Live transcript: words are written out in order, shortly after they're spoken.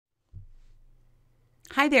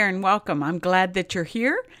Hi there and welcome. I'm glad that you're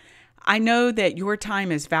here. I know that your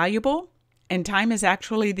time is valuable, and time is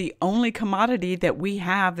actually the only commodity that we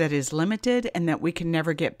have that is limited and that we can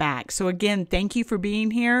never get back. So again, thank you for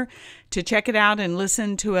being here to check it out and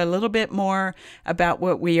listen to a little bit more about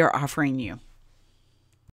what we are offering you.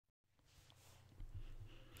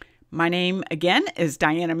 My name, again, is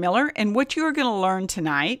Diana Miller, and what you are going to learn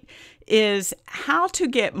tonight is how to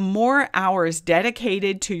get more hours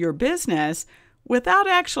dedicated to your business without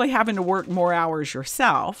actually having to work more hours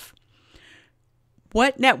yourself,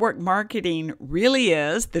 what network marketing really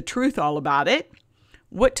is, the truth all about it,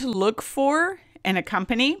 what to look for in a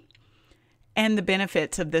company, and the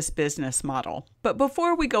benefits of this business model. But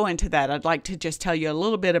before we go into that, I'd like to just tell you a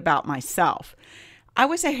little bit about myself. I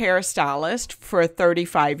was a hairstylist for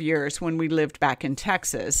 35 years when we lived back in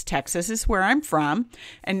Texas. Texas is where I'm from,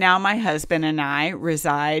 and now my husband and I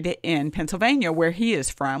reside in Pennsylvania, where he is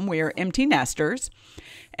from. We are empty nesters,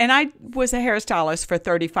 and I was a hairstylist for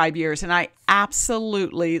 35 years, and I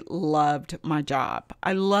absolutely loved my job.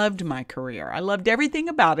 I loved my career. I loved everything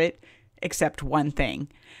about it except one thing,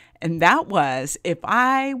 and that was if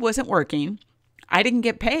I wasn't working, I didn't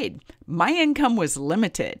get paid. My income was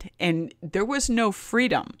limited and there was no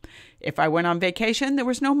freedom. If I went on vacation, there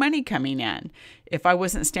was no money coming in. If I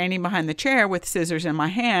wasn't standing behind the chair with scissors in my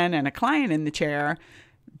hand and a client in the chair,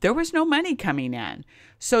 there was no money coming in.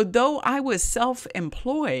 So though I was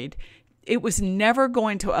self-employed, it was never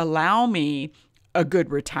going to allow me a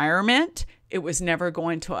good retirement. It was never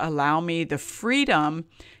going to allow me the freedom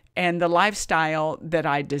and the lifestyle that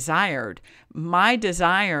I desired. My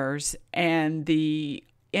desires and the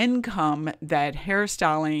income that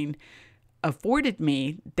hairstyling afforded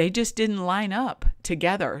me, they just didn't line up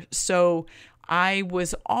together. So I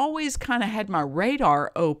was always kind of had my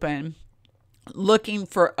radar open, looking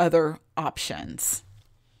for other options.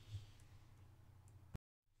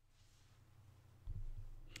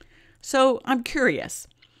 So I'm curious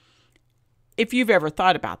if you've ever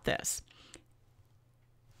thought about this.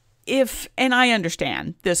 And I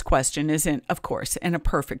understand this question isn't, of course, in a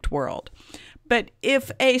perfect world, but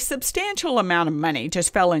if a substantial amount of money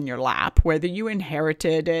just fell in your lap, whether you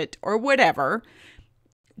inherited it or whatever,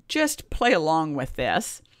 just play along with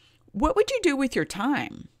this. What would you do with your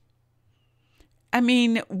time? I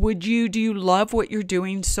mean, do you love what you're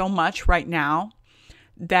doing so much right now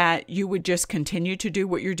that you would just continue to do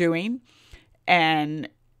what you're doing and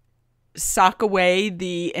sock away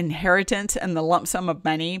the inheritance and the lump sum of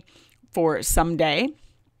money for someday?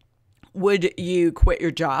 Would you quit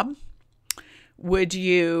your job? Would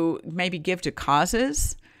you maybe give to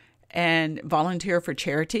causes and volunteer for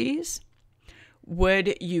charities?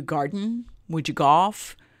 Would you garden? Would you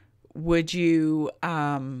golf? Would you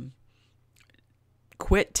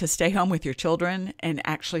quit to stay home with your children and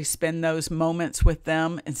actually spend those moments with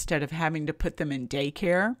them instead of having to put them in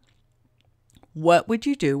daycare? What would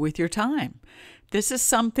you do with your time? This is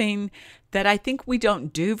something that I think we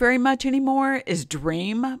don't do very much anymore, is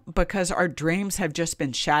dream, because our dreams have just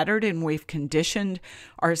been shattered and we've conditioned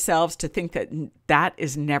ourselves to think that that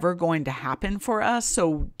is never going to happen for us.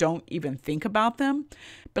 So don't even think about them,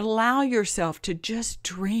 but allow yourself to just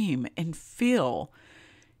dream and feel.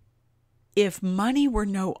 If money were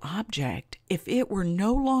no object, if it were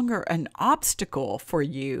no longer an obstacle for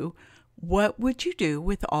you, what would you do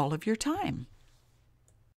with all of your time?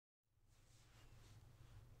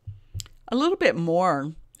 A little bit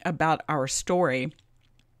more about our story.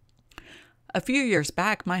 A few years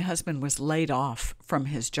back, my husband was laid off from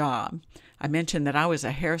his job. I mentioned that I was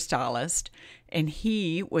a hairstylist, and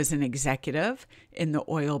he was an executive in the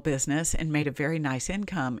oil business and made a very nice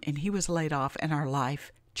income, and he was laid off, and our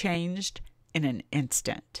life changed in an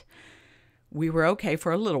instant. We were okay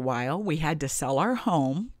for a little while. We had to sell our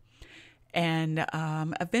home, and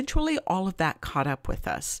eventually all of that caught up with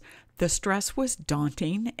us. The stress was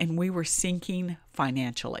daunting and we were sinking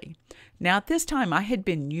financially. Now, at this time, I had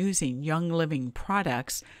been using Young Living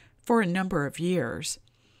products for a number of years.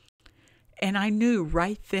 And I knew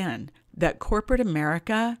right then that corporate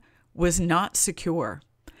America was not secure.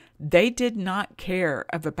 They did not care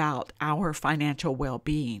about our financial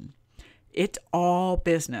well-being. It's all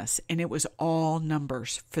business and it was all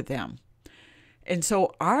numbers for them. And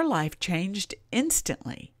so our life changed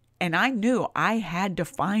instantly. And I knew I had to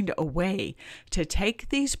find a way to take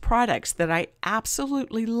these products that I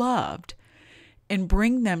absolutely loved and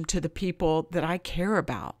bring them to the people that I care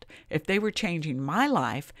about. If they were changing my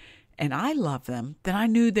life and I love them, then I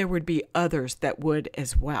knew there would be others that would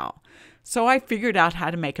as well. So I figured out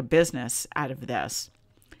how to make a business out of this.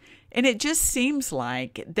 And it just seems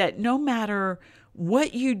like that no matter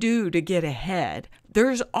what you do to get ahead,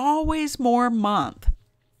 there's always more month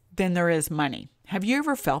than there is money. Have you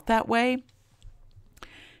ever felt that way?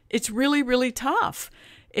 It's really, really tough.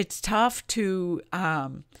 It's tough to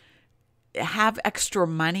have extra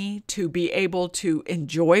money to be able to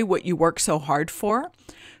enjoy what you work so hard for,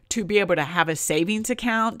 to be able to have a savings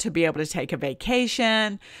account, to be able to take a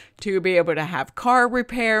vacation, to be able to have car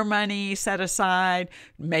repair money set aside,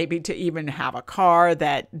 maybe to even have a car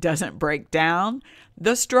that doesn't break down.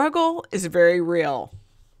 The struggle is very real.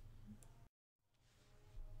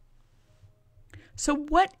 So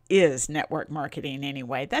what is network marketing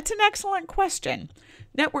anyway? That's an excellent question.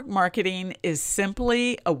 Network marketing is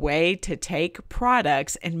simply a way to take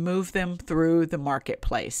products and move them through the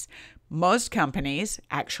marketplace. Most companies,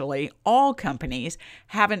 actually all companies,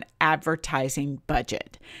 have an advertising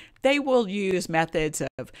budget. They will use methods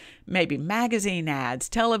of maybe magazine ads,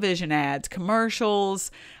 television ads,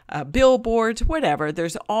 commercials, billboards, whatever.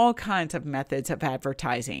 There's all kinds of methods of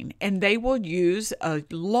advertising, and they will use a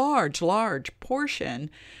large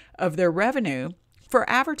portion of their revenue for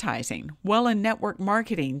advertising. Well, in network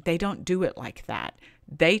marketing, they don't do it like that.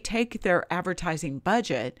 They take their advertising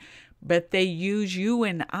budget, but they use you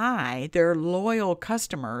and I, their loyal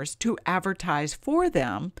customers, to advertise for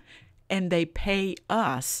them, and they pay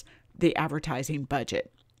us the advertising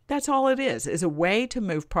budget. That's all it is a way to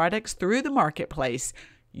move products through the marketplace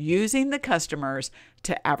using the customers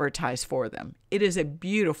to advertise for them. It is a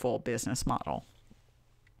beautiful business model.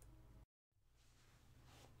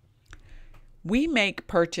 We make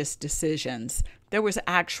purchase decisions. There was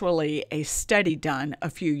actually a study done a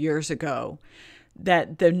few years ago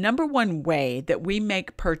that the number one way that we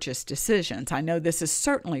make purchase decisions, I know this is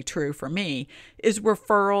certainly true for me, is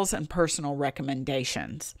referrals and personal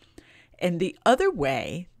recommendations. And the other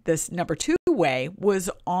way, this number two way,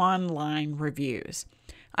 was online reviews.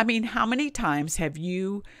 I mean, how many times have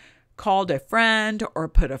you called a friend or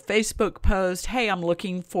put a Facebook post, hey, I'm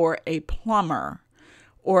looking for a plumber?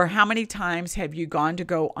 Or how many times have you gone to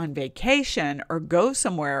go on vacation or go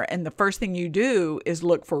somewhere and the first thing you do is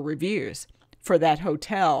look for reviews for that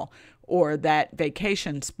hotel or that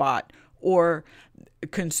vacation spot or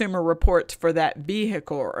consumer reports for that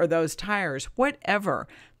vehicle or those tires, whatever.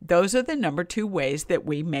 Those are the number two ways that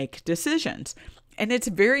we make decisions. And it's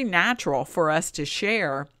very natural for us to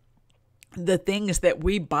share the things that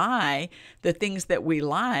we buy, the things that we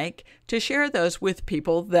like, to share those with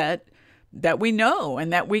people that we know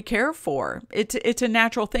and that we care for. It's a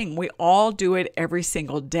natural thing. We all do it every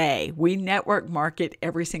single day. We network market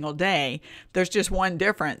every single day. There's just one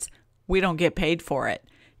difference. We don't get paid for it.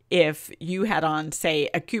 If you had on, say,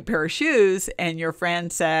 a cute pair of shoes and your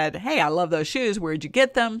friend said, hey, I love those shoes, where'd you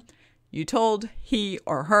get them? You told he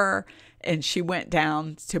or her, and she went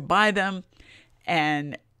down to buy them,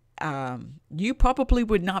 and you probably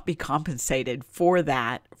would not be compensated for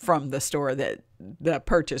that from the store that the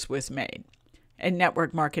purchase was made. In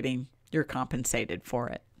network marketing, you're compensated for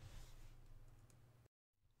it.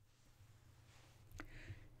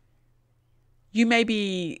 You may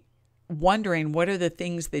be wondering what are the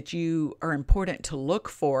things that you are important to look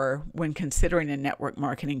for when considering a network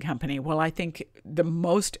marketing company. Well, I think the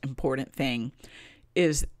most important thing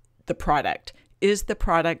is the product. Is the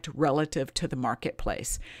product relative to the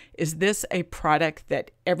marketplace? Is this a product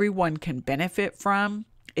that everyone can benefit from?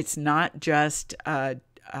 It's not just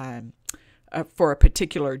for a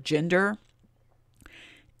particular gender.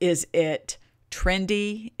 Is it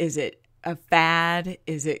trendy? Is it a fad?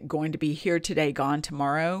 Is it going to be here today, gone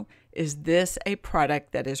tomorrow? Is this a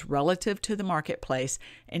product that is relative to the marketplace?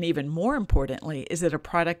 And even more importantly, is it a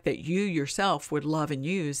product that you yourself would love and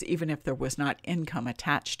use even if there was not income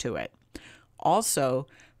attached to it? Also,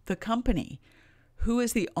 the company. Who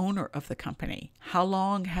is the owner of the company? How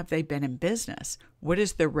long have they been in business? What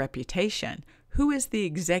is their reputation? Who is the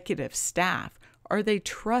executive staff? Are they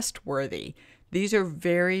trustworthy? These are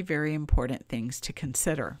very, very important things to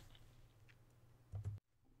consider.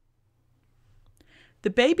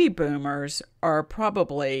 The baby boomers are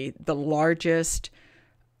probably the largest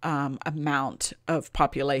amount of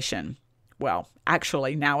population. Well,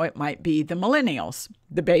 actually, now it might be the millennials,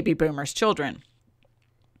 the baby boomers' children.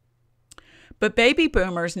 But baby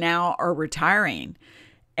boomers now are retiring,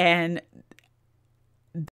 and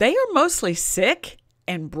they are mostly sick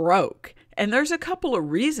and broke. And there's a couple of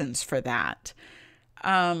reasons for that.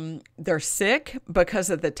 They're sick because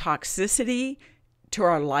of the toxicity to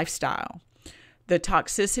our lifestyle, the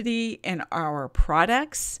toxicity in our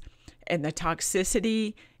products, and the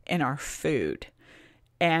toxicity in our food.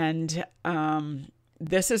 And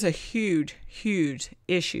this is a huge, huge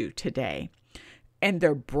issue today. And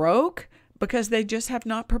they're broke because they just have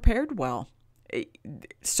not prepared well.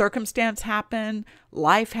 Circumstance happen,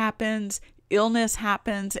 life happens, illness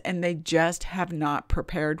happens and they just have not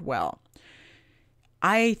prepared well.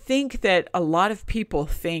 I think that a lot of people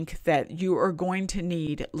think that you are going to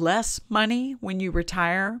need less money when you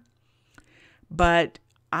retire, but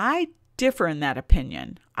I differ in that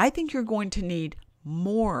opinion. I think you're going to need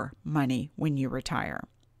more money when you retire.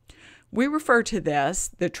 We refer to this,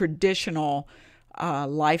 the traditional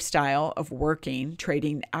lifestyle of working,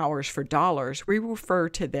 trading hours for dollars. We refer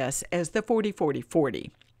to this as the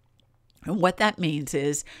 40-40-40. And what that means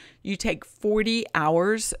is you take 40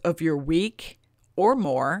 hours of your week or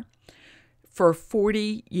more for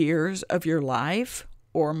 40 years of your life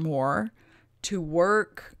or more to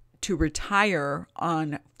work to retire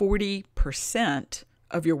on 40%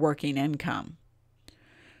 of your working income.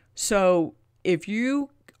 So if you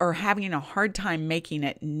are having a hard time making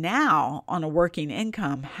it now on a working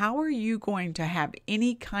income, how are you going to have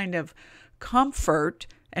any kind of comfort?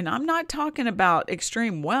 And I'm not talking about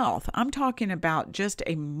extreme wealth. I'm talking about just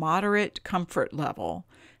a moderate comfort level.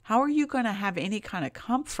 How are you going to have any kind of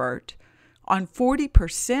comfort on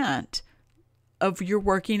 40% of your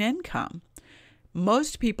working income?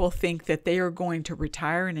 Most people think that they are going to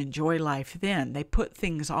retire and enjoy life then. They put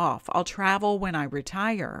things off. I'll travel when I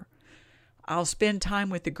retire. I'll spend time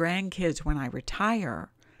with the grandkids when I retire.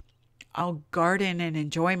 I'll garden and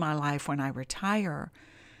enjoy my life when I retire.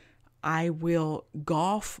 I will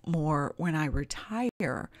golf more when I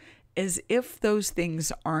retire, as if those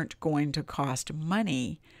things aren't going to cost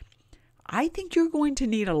money. I think you're going to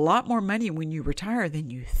need a lot more money when you retire than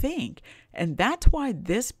you think. And that's why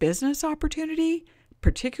this business opportunity,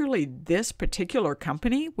 particularly this particular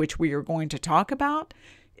company, which we are going to talk about,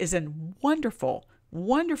 is a wonderful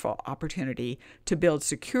opportunity to build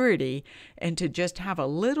security and to just have a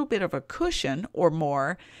little bit of a cushion or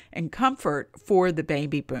more and comfort for the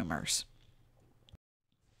baby boomers.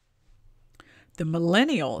 The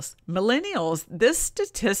millennials, this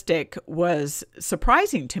statistic was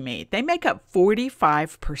surprising to me. They make up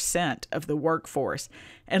 45% of the workforce.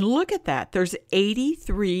 And look at that. There's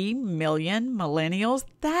 83 million millennials.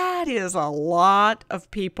 That is a lot of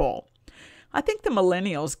people. I think the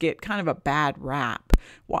millennials get kind of a bad rap.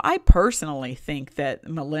 Well, I personally think that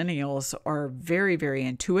millennials are very, very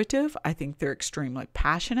intuitive. I think they're extremely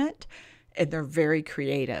passionate and they're very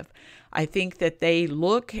creative. I think that they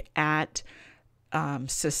look at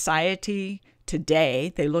society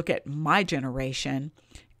today, they look at my generation,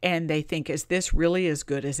 and they think, is this really as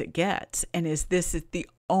good as it gets? And is this the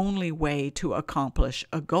only way to accomplish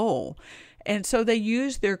a goal? And so they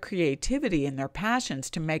use their creativity and their passions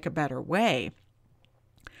to make a better way.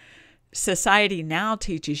 Society now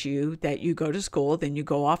teaches you that you go to school, then you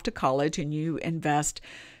go off to college, and you invest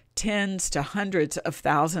tens to hundreds of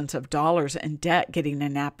thousands of dollars in debt getting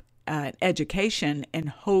an education in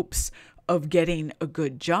hopes of getting a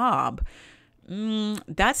good job.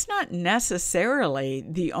 That's not necessarily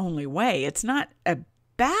the only way. It's not a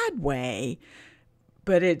bad way,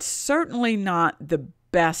 but it's certainly not the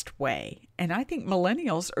best way. And I think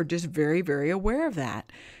millennials are just very, very aware of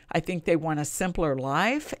that. I think they want a simpler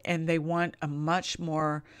life and they want a much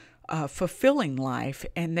more fulfilling life,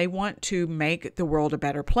 and they want to make the world a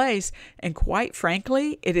better place. And quite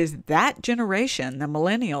frankly, it is that generation, the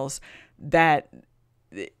millennials, that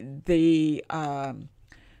the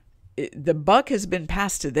buck has been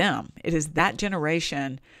passed to them. It is that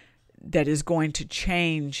generation that is going to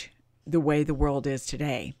change the way the world is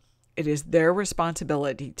today. It is their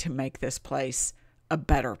responsibility to make this place a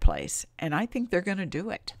better place, and I think they're going to do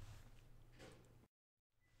it.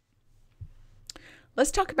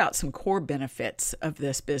 Let's talk about some core benefits of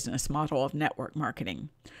this business model of network marketing.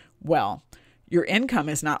 Well, your income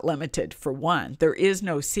is not limited, for one. There is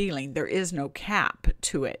no ceiling. There is no cap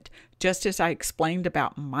to it. Just as I explained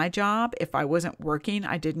about my job, if I wasn't working,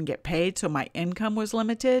 I didn't get paid, so my income was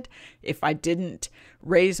limited. If I didn't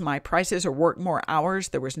raise my prices or work more hours,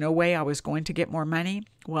 there was no way I was going to get more money.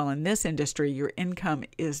 Well, in this industry, your income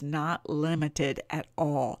is not limited at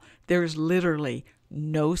all. There's literally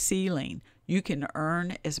no ceiling. You can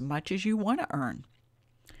earn as much as you want to earn.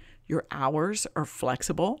 Your hours are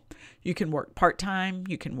flexible. You can work part-time,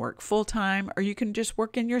 you can work full-time, or you can just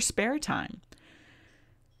work in your spare time.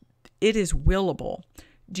 It is willable.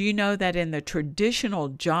 Do you know that in the traditional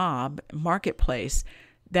job marketplace,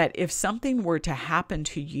 that if something were to happen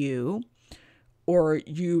to you, or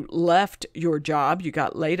you left your job, you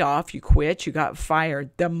got laid off, you quit, you got fired,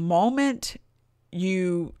 the moment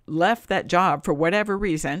you left that job for whatever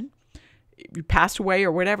reason, you passed away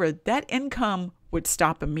or whatever, that income would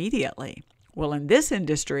stop immediately. Well, in this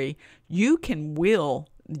industry, you can will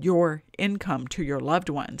your income to your loved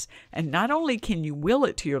ones. And not only can you will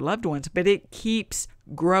it to your loved ones, but it keeps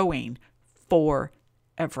growing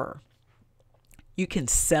forever. You can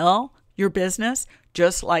sell your business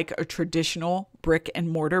just like a traditional brick and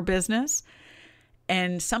mortar business.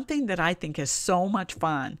 And something that I think is so much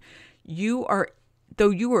fun, though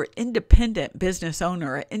you are independent business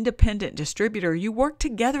owner, an independent distributor, you work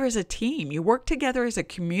together as a team. You work together as a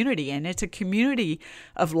community, and it's a community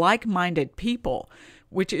of like-minded people,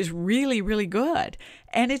 which is really, really good.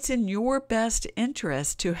 And it's in your best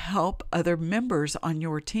interest to help other members on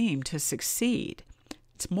your team to succeed.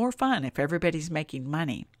 It's more fun if everybody's making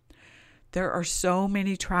money. There are so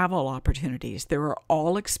many travel opportunities. There are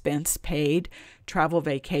all expense paid travel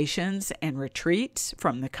vacations and retreats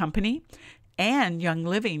from the company. And Young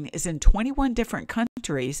Living is in 21 different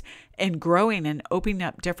countries and growing and opening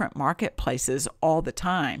up different marketplaces all the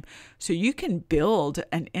time. So you can build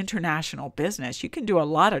an international business. You can do a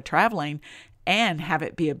lot of traveling and have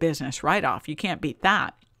it be a business write-off. You can't beat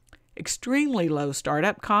that. Extremely low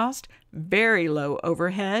startup cost, very low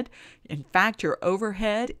overhead. In fact, your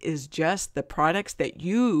overhead is just the products that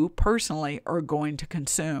you personally are going to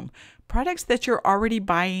consume, products that you're already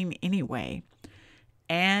buying anyway.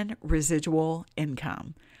 And residual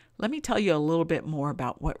income. Let me tell you a little bit more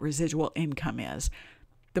about what residual income is.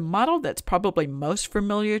 The model that's probably most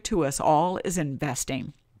familiar to us all is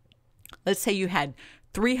investing. Let's say you had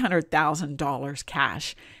 $300,000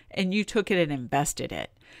 cash and you took it and invested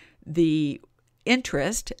it. The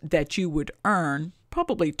interest that you would earn,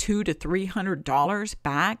 probably $200 to $300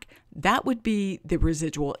 back, that would be the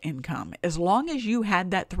residual income. As long as you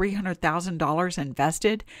had that $300,000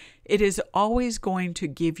 invested, it is always going to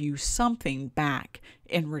give you something back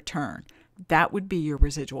in return. That would be your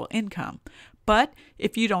residual income. But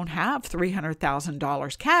if you don't have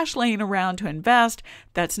 $300,000 cash laying around to invest,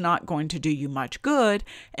 that's not going to do you much good.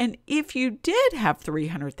 And if you did have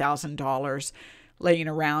 $300,000 laying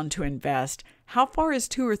around to invest, how far is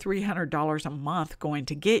 $200 or $300 a month going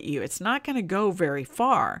to get you? It's not going to go very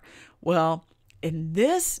far. Well, in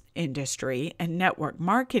this industry and network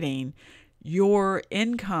marketing, your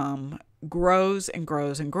income grows and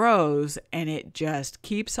grows and grows, and it just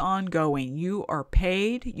keeps on going. You are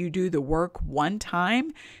paid, you do the work one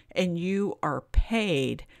time, and you are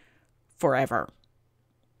paid forever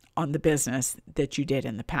on the business that you did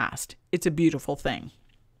in the past. It's a beautiful thing.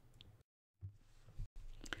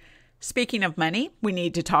 Speaking of money, we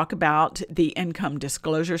need to talk about the income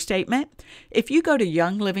disclosure statement. If you go to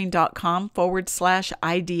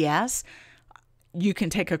youngliving.com/IDS, you can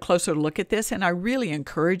take a closer look at this, and I really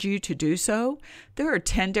encourage you to do so. There are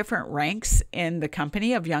 10 different ranks in the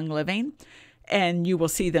company of Young Living, and you will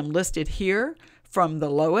see them listed here from the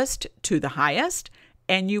lowest to the highest,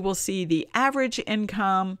 and you will see the average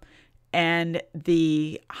income and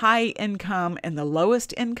the high income and the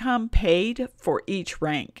lowest income paid for each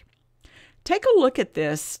rank. Take a look at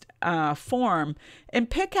this form and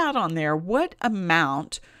pick out on there what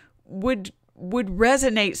amount would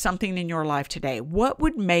resonate something in your life today. What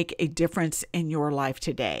would make a difference in your life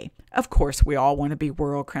today? Of course, we all want to be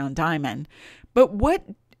World Crown Diamond, but what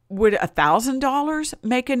would $1,000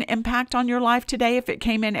 make an impact on your life today if it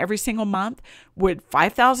came in every single month? Would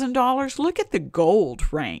 $5,000? Look at the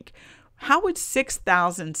gold rank. How would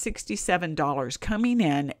 $6,067 coming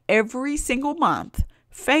in every single month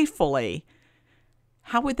faithfully,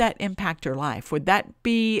 how would that impact your life? Would that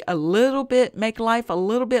be make life a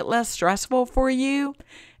little bit less stressful for you?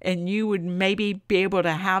 And you would maybe be able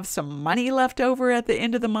to have some money left over at the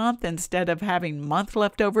end of the month instead of having month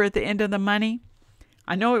left over at the end of the money?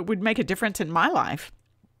 I know it would make a difference in my life.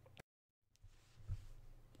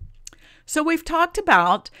 So we've talked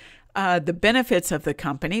about the benefits of the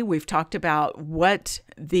company. We've talked about what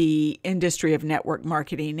the industry of network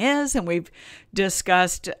marketing is, and we've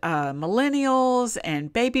discussed millennials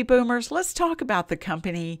and baby boomers. Let's talk about the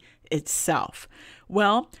company itself.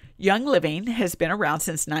 Well, Young Living has been around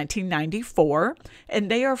since 1994, and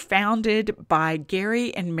they are founded by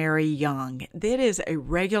Gary and Mary Young. That is a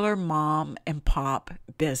regular mom and pop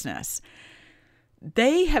business.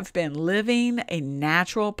 They have been living a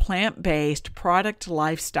natural, plant-based product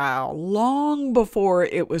lifestyle long before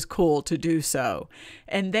it was cool to do so,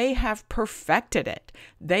 and they have perfected it.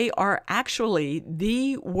 They are actually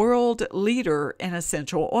the world leader in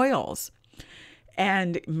essential oils.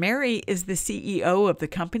 And Mary is the CEO of the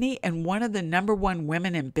company and one of the #1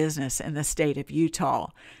 women in business in the state of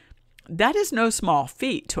Utah. That is no small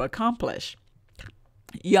feat to accomplish.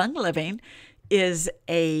 Young Living is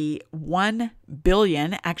a 1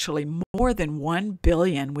 billion, actually more than 1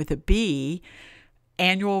 billion with a B,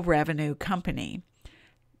 annual revenue company.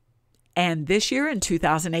 And this year in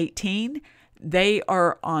 2018, They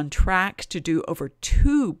are on track to do over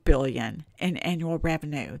 $2 billion in annual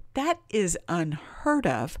revenue. That is unheard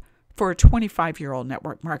of for a 25-year-old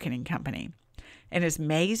network marketing company. And as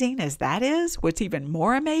amazing as that is, what's even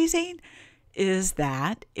more amazing is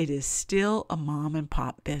that it is still a mom and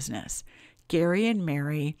pop business. Gary and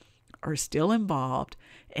Mary are still involved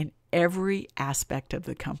in every aspect of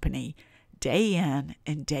the company, day in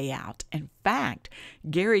and day out. In fact,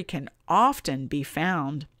 Gary can often be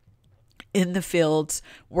found in the fields,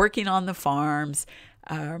 working on the farms,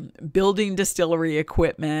 building distillery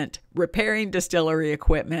equipment, repairing distillery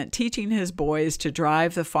equipment, teaching his boys to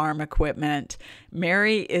drive the farm equipment.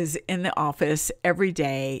 Mary is in the office every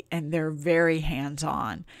day, and they're very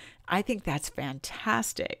hands-on. I think that's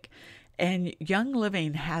fantastic. And Young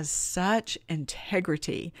Living has such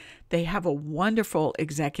integrity. They have a wonderful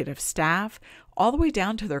executive staff, all the way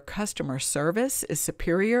down to their customer service is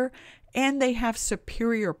superior, and they have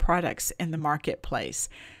superior products in the marketplace.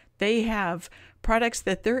 They have products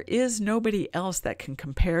that there is nobody else that can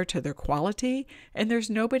compare to their quality, and there's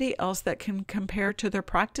nobody else that can compare to their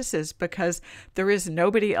practices, because there is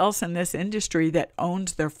nobody else in this industry that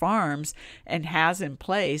owns their farms and has in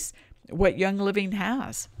place what Young Living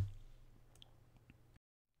has.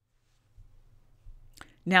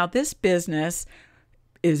 Now, this business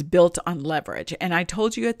is built on leverage. And I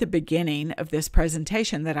told you at the beginning of this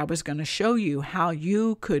presentation that I was going to show you how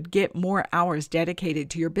you could get more hours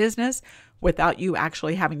dedicated to your business without you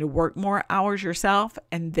actually having to work more hours yourself.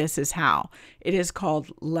 And this is how. It is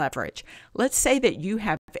called leverage. Let's say that you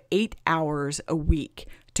have 8 hours a week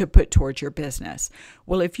to put towards your business.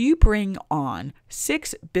 Well, if you bring on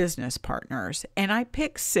 6 business partners, and I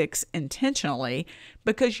pick 6 intentionally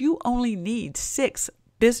because you only need 6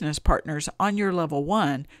 business partners on your level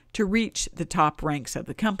 1 to reach the top ranks of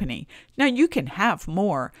the company. Now, you can have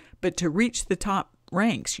more, but to reach the top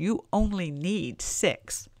ranks, you only need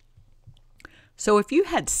 6. So if you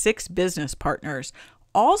had 6 business partners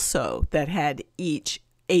also that had each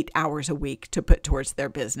 8 hours a week to put towards their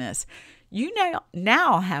business, you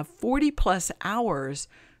now have 40 plus hours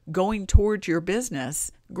going towards your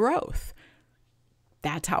business growth.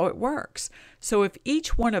 That's how it works. So if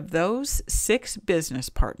each one of those 6 business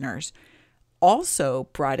partners also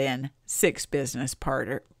brought in 6 business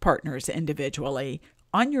partners individually,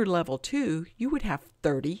 on your level 2, you would have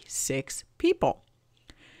 36 people.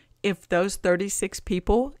 If those 36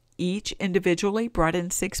 people each individually brought in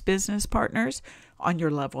 6 business partners, on your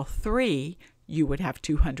level 3, you would have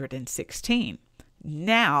 216.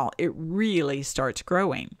 Now it really starts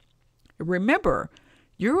growing. Remember,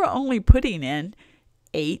 you're only putting in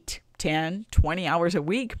 8, 10, 20 hours a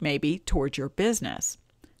week maybe towards your business.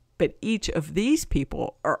 But each of these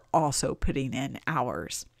people are also putting in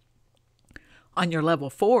hours. On your level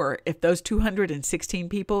 4, if those 216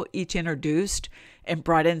 people each introduced and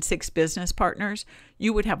brought in 6 business partners,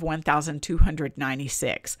 you would have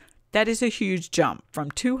 1,296. That is a huge jump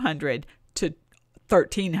from 200 to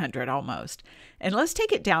 1,300 almost. And let's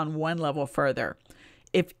take it down one level further.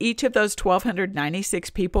 If each of those 1,296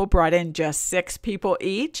 people brought in just 6 people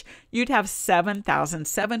each, you'd have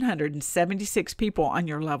 7,776 people on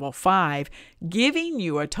your level 5, giving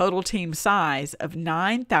you a total team size of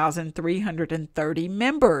 9,330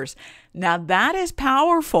 members. Now that is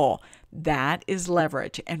powerful. That is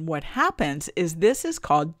leverage. And what happens is this is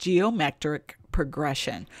called geometric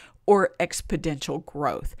progression or exponential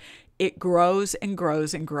growth. It grows and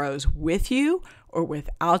grows and grows with you or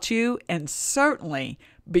without you, and certainly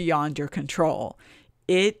beyond your control.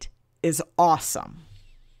 It is awesome.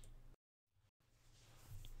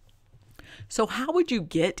 So how would you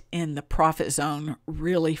get in the profit zone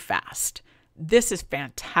really fast? This is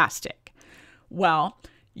fantastic. Well,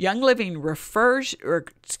 Young Living Young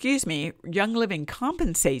Living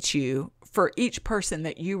compensates you for each person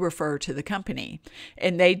that you refer to the company,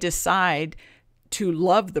 and they decide to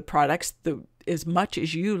love the products as much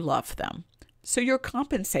as you love them. So you're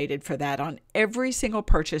compensated for that on every single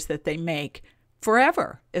purchase that they make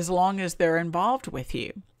forever, as long as they're involved with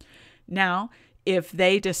you. Now, if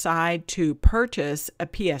they decide to purchase a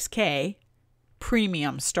PSK,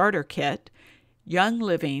 Premium Starter Kit, Young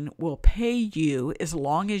Living will pay you as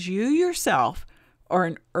long as you yourself are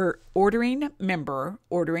an ordering member,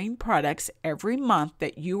 ordering products every month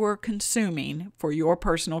that you are consuming for your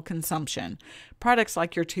personal consumption. Products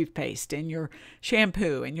like your toothpaste and your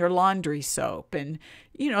shampoo and your laundry soap and,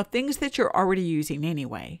 things that you're already using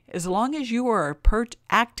anyway. As long as you are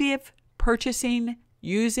active purchasing,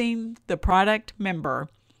 using the product member,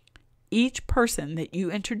 each person that you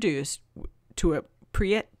introduce to a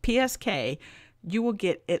PSK, you will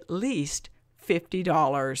get at least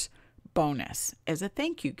 $50 bonus as a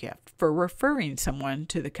thank you gift for referring someone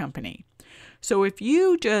to the company. So if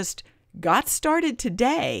you just got started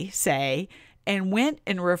today, say, and went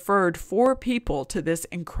and referred 4 people to this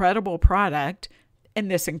incredible product and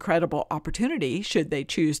this incredible opportunity, should they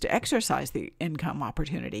choose to exercise the income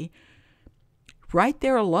opportunity, right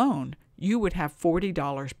there alone, you would have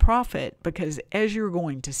 $40 profit, because as you're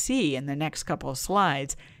going to see in the next couple of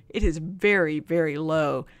slides, it is very, very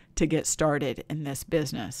low to get started in this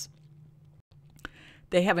business.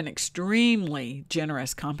 They have an extremely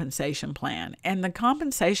generous compensation plan. And the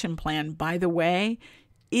compensation plan, by the way,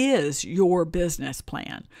 is your business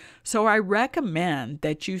plan. So I recommend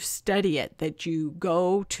that you study it, that you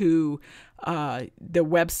go to the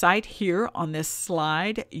website here on this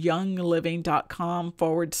slide,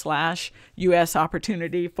 youngliving.com/US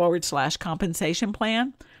opportunity/compensation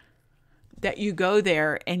plan, that you go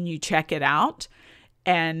there and you check it out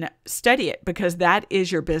and study it, because that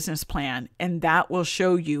is your business plan, and that will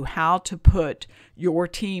show you how to put your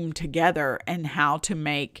team together and how to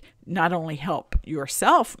not only help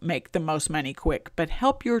yourself make the most money quick, but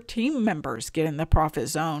help your team members get in the profit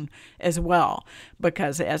zone as well.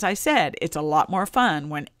 Because as I said, it's a lot more fun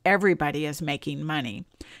when everybody is making money.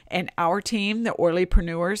 And our team, the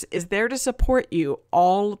Oilypreneurs, is there to support you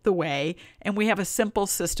all the way, and we have a simple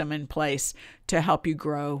system in place to help you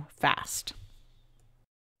grow fast.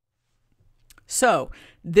 So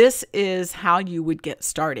this is how you would get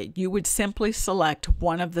started. You would simply select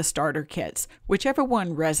one of the starter kits, whichever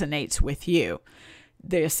one resonates with you.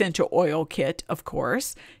 The essential oil kit, of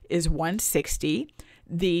course, is $160.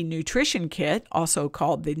 The nutrition kit, also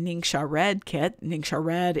called the Ningxia Red kit. Ningxia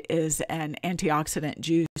Red is an antioxidant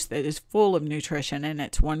juice that is full of nutrition, and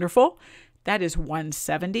it's wonderful. That is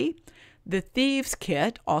 $170. The Thieves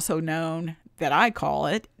kit, also known, that I call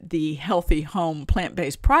it, the Healthy Home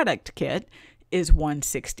Plant-Based Product Kit, is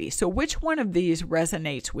 $160. So which one of these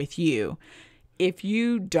resonates with you? If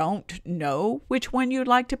you don't know which one you'd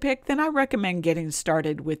like to pick, then I recommend getting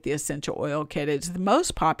started with the essential oil kit. It's the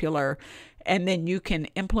most popular, and then you can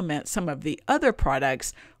implement some of the other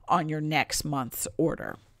products on your next month's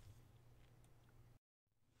order.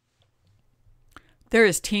 There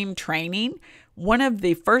is team training. One of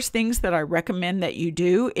the first things that I recommend that you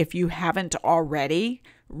do, if you haven't already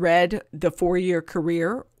read The 4-Year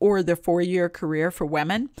Career or The 4-Year Career for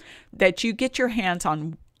Women, that you get your hands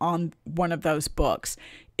on one of those books.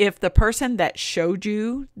 If the person that showed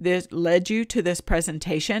you this, led you to this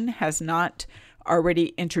presentation, has not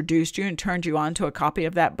already introduced you and turned you on to a copy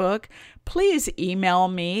of that book, please email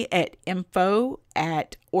me at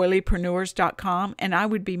info@oilypreneurs.com, and I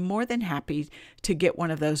would be more than happy to get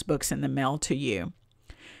one of those books in the mail to you.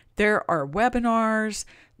 There are webinars.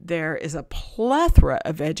 There is a plethora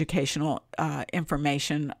of educational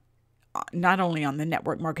information, not only on the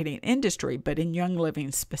network marketing industry, but in Young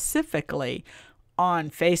Living specifically, on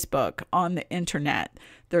Facebook, on the internet.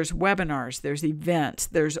 There's webinars, there's events,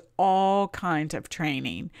 there's all kinds of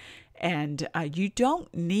training. And you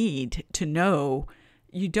don't need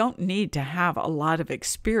to have a lot of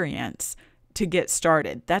experience to get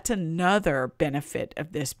started. That's another benefit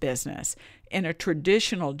of this business. In a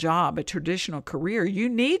traditional job, a traditional career, you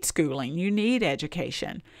need schooling, you need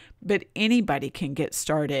education, but anybody can get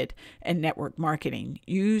started in network marketing.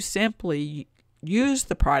 You simply use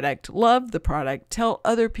the product, love the product, tell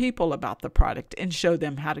other people about the product, and show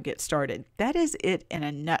them how to get started. That is it in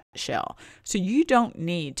a nutshell. So you don't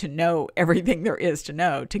need to know everything there is to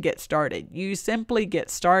know to get started. You simply get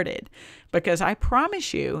started, because I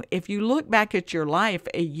promise you, if you look back at your life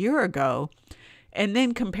a year ago and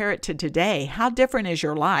then compare it to today, how different is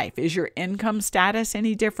your life? Is your income status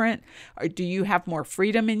any different? Or do you have more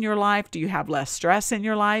freedom in your life? Do you have less stress in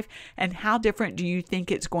your life? And how different do you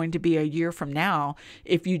think it's going to be a year from now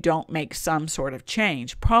if you don't make some sort of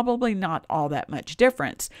change? Probably not all that much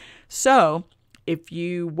difference. So if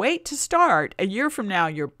you wait to start a year from now,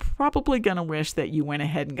 you're probably going to wish that you went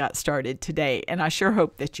ahead and got started today. And I sure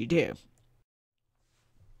hope that you do.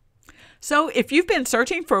 So if you've been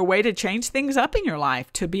searching for a way to change things up in your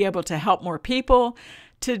life, to be able to help more people,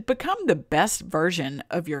 to become the best version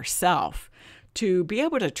of yourself, to be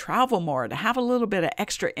able to travel more, to have a little bit of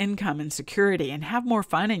extra income and security, and have more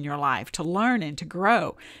fun in your life, to learn and to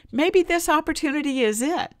grow, maybe this opportunity is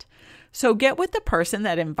it. So get with the person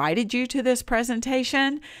that invited you to this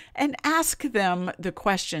presentation and ask them the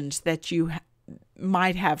questions that you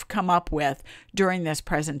might have come up with during this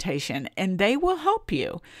presentation, and they will help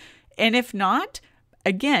you. And if not,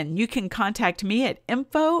 Again, you can contact me at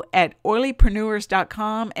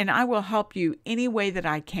info@oilypreneurs.com, and I will help you any way that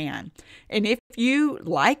I can. And if you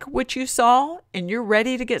like what you saw and you're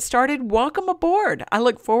ready to get started, welcome aboard. I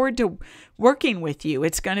look forward to working with you.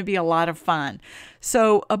 It's going to be a lot of fun.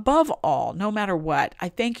 So above all, no matter what, I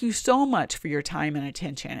thank you so much for your time and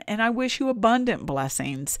attention, and I wish you abundant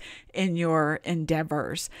blessings in your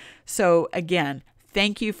endeavors. So again,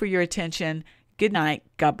 thank you for your attention. Good night.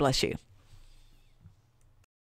 God bless you.